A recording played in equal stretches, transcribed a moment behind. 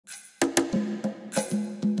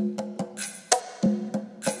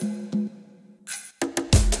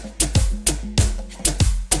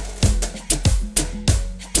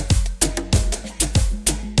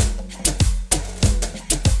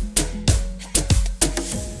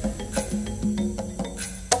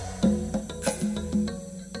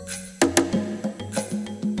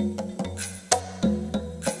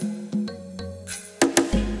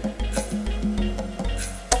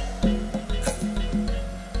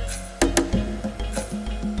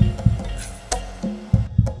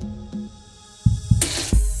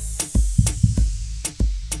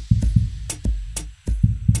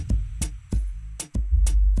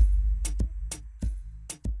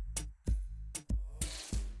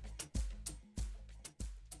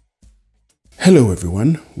Hello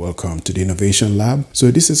everyone, welcome to the Innovation Lab.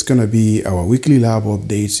 So this is going to be our weekly lab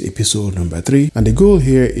updates episode number 3, and the goal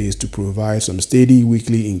here is to provide some steady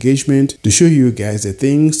weekly engagement to show you guys the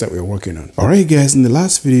things that we're working on. Alright guys, in the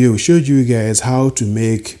last video we showed you guys how to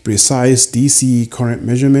make precise DC current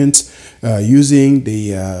measurements using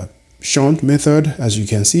the Shunt method, as you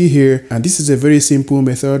can see here. And this is a very simple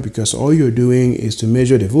method because all you're doing is to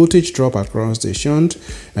measure the voltage drop across the shunt,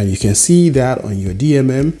 and you can see that on your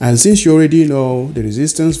DMM. And since you already know the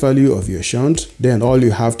resistance value of your shunt, then all you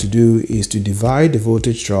have to do is to divide the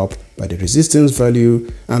voltage drop by the resistance value,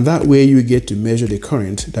 and that way you get to measure the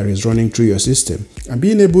current that is running through your system. And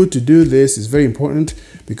being able to do this is very important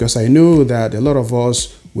because I know that a lot of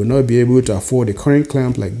us will not be able to afford a current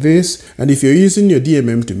clamp like this. And if you're using your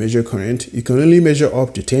DMM to measure current, you can only measure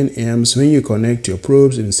up to 10 amps when you connect your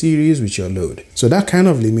probes in series with your load. So that kind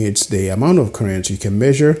of limits the amount of current you can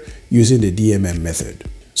measure using the DMM method.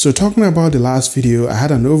 So talking about the last video, I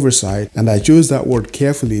had an oversight, and I chose that word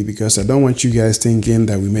carefully because I don't want you guys thinking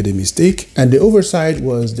that we made a mistake. And the oversight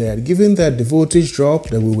was that given that the voltage drop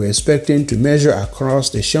that we were expecting to measure across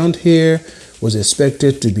the shunt here was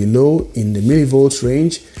expected to be low in the millivolts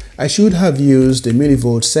range, I should have used the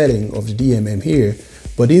millivolt setting of the DMM here,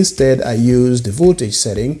 but instead I used the voltage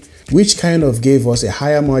setting, which kind of gave us a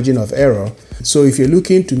higher margin of error. So if you're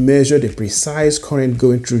looking to measure the precise current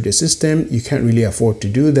going through the system, you can't really afford to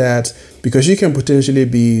do that because you can potentially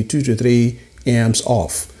be 2 to 3 amps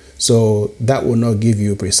off. So that will not give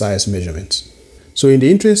you precise measurements. So in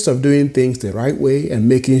the interest of doing things the right way and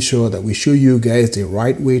making sure that we show you guys the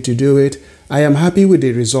right way to do it, I am happy with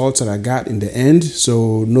the results that I got in the end,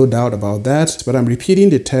 so no doubt about that. But I'm repeating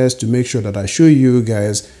the test to make sure that I show you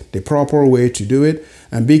guys the proper way to do it.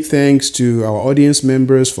 And big thanks to our audience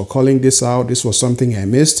members for calling this out. This was something I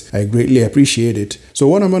missed. I greatly appreciate it. So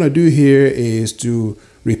what I'm going to do here is to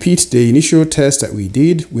repeat the initial test that we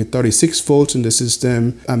did with 36 volts in the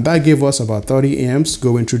system, and that gave us about 30 amps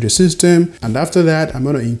going through the system. And after that, I'm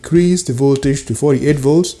going to increase the voltage to 48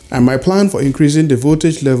 volts. And my plan for increasing the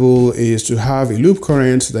voltage level is to have a loop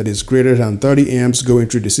current that is greater than 30 amps going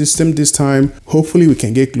through the system this time. Hopefully we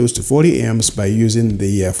can get close to 40 amps by using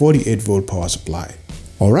the 48 volt power supply.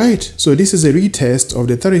 Alright, so this is a retest of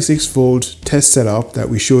the 36 volt test setup that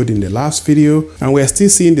we showed in the last video, and we're still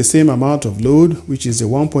seeing the same amount of load, which is the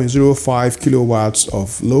 1.05 kilowatts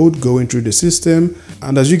of load going through the system.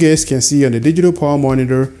 And as you guys can see on the digital power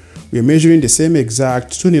monitor, we're measuring the same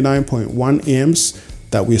exact 29.1 amps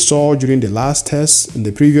that we saw during the last test in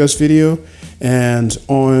the previous video. And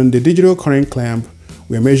on the digital current clamp,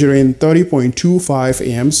 we're measuring 30.25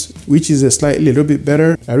 amps, which is a little bit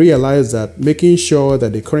better. I realized that making sure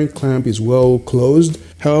that the current clamp is well closed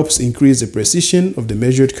helps increase the precision of the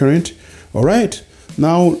measured current. All right,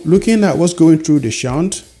 now looking at what's going through the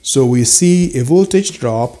shunt, so we see a voltage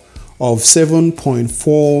drop of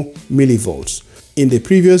 7.4 millivolts. In the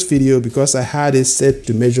previous video, because I had it set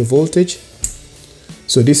to measure voltage,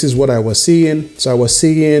 so this is what I was seeing. So I was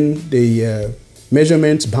seeing the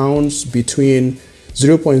measurements bounce between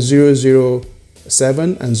 0.007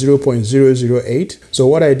 and 0.0008. So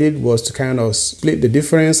what I did was to kind of split the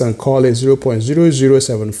difference and call it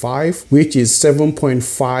 0.0075, which is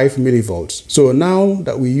 7.5 millivolts. So now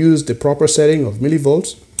that we use the proper setting of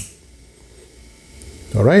millivolts,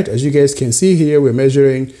 all right, as you guys can see here, we're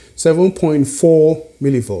measuring 7.4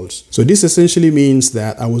 millivolts. So this essentially means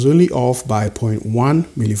that I was only off by 0.1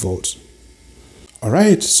 millivolts.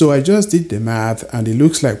 Alright, so I just did the math and it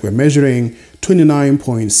looks like we're measuring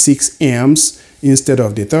 29.6 amps instead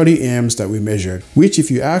of the 30 amps that we measured, which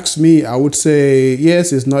if you ask me, I would say,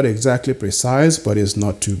 yes, it's not exactly precise, but it's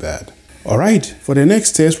not too bad. Alright, for the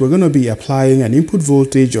next test, we're going to be applying an input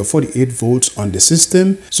voltage of 48 volts on the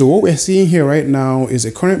system. So what we're seeing here right now is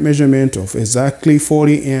a current measurement of exactly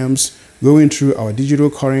 40 amps going through our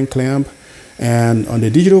digital current clamp. And on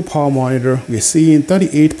the digital power monitor, we're seeing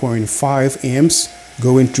 38.5 amps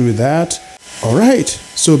going through that. All right,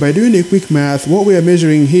 so by doing a quick math, what we are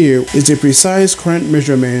measuring here is a precise current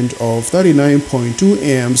measurement of 39.2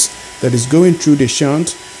 amps that is going through the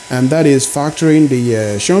shunt, and that is factoring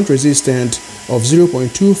the shunt resistance of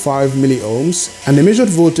 0.25 milliohms and the measured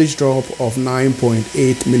voltage drop of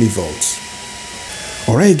 9.8 millivolts.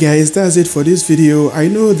 Alright guys, that's it for this video. I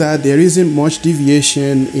know that there isn't much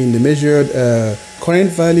deviation in the measured current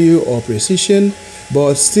value or precision,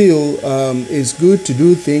 but still it's good to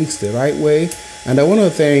do things the right way. And I want to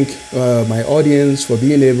thank my audience for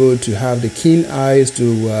being able to have the keen eyes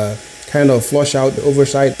to kind of flush out the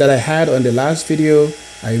oversight that I had on the last video.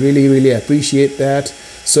 I really appreciate that.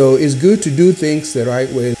 So it's good to do things the right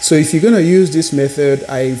way. So if you're going to use this method,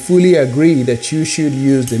 I fully agree that you should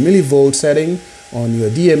use the millivolt setting on your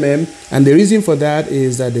DMM. And the reason for that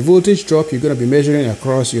is that the voltage drop you're going to be measuring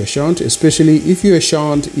across your shunt, especially if your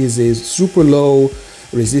shunt is a super low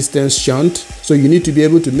resistance shunt. So you need to be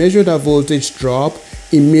able to measure that voltage drop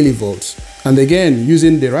in millivolts. And again,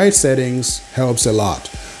 using the right settings helps a lot.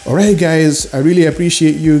 Alright guys, I really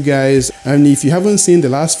appreciate you guys. And if you haven't seen the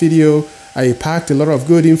last video, I packed a lot of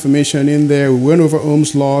good information in there. We went over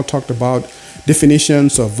Ohm's law, talked about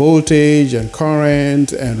definitions of voltage and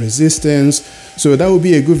current and resistance. So that would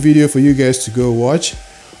be a good video for you guys to go watch.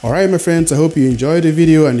 Alright my friends, I hope you enjoyed the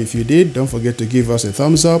video, and if you did, don't forget to give us a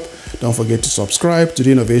thumbs up. Don't forget to subscribe to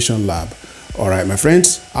the Innovation Lab. Alright my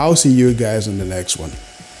friends, I'll see you guys in the next one.